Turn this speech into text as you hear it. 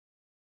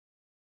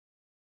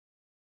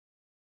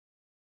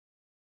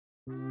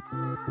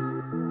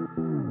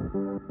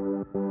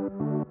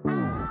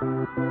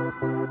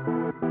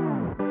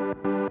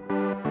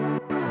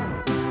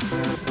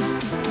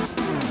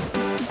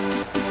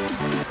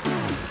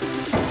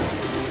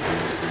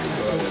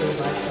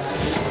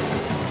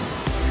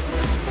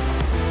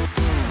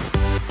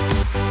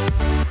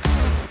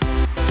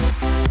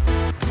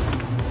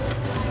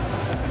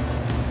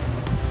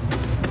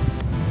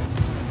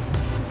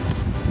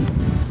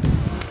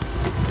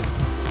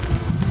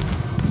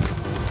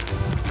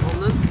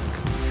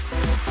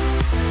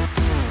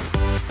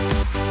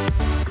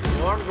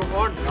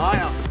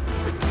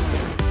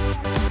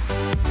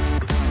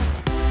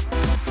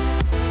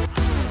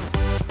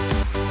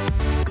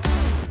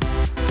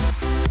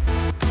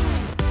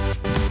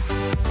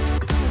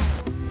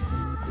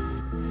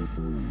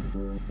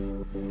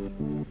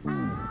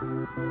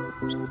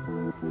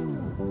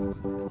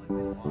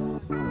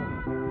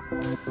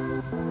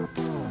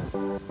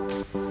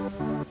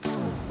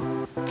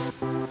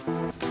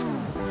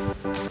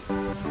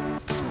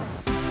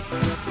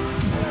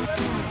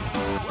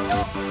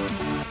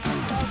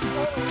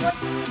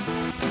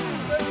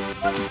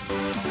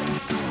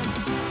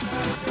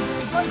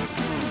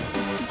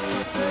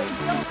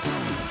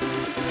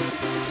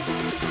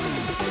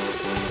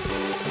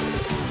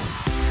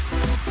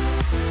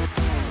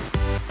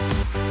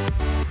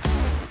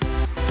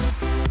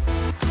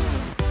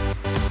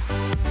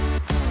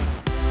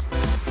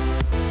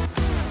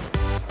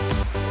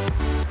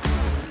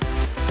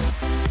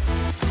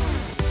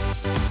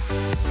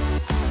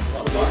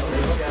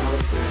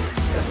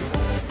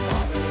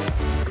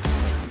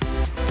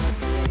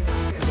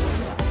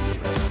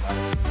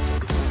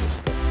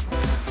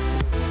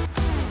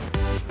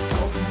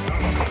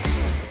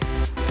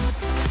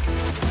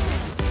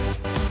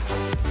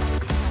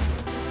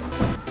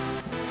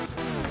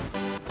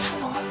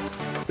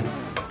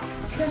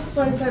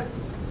Or is it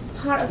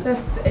part of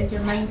this in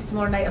your minds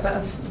tomorrow night, a bit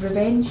of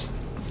revenge?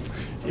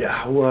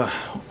 Yeah, well,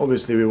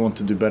 obviously we want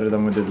to do better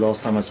than we did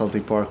last time at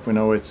Celtic Park. We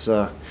know it's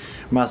a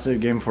massive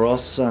game for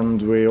us, and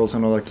we also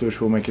know that Cluj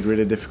will make it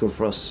really difficult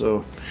for us.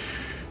 So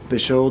they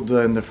showed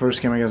in the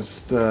first game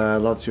against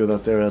Lazio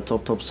that they're a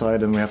top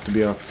side, and we have to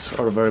be at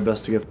our very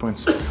best to get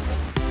points.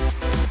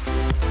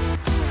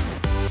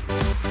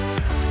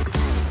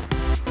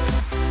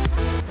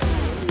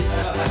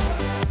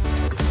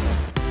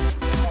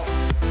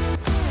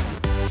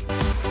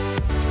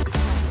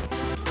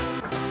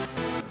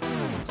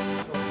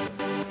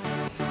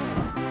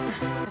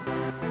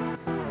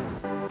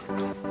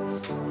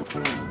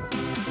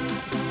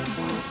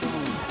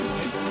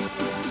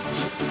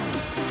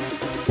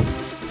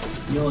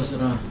 Neil, is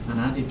there an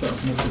added bit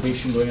of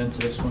motivation going into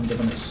this one,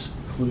 given it's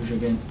Cluj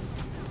again?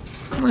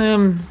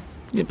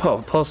 Yeah,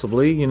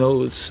 possibly. You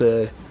know, it's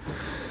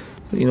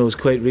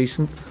quite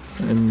recent,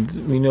 and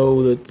we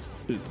know that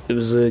it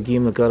was a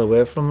game that got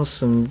away from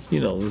us, and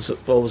there's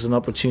always an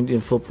opportunity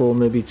in football,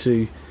 maybe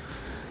to,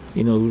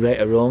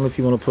 right a wrong, if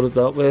you want to put it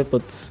that way.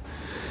 But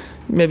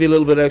maybe a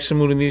little bit extra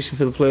motivation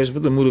for the players.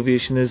 But the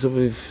motivation is that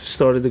we've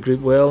started the group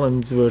well,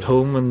 and we're at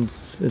home, and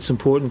it's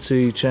important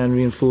to try and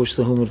reinforce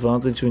the home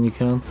advantage when you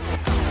can.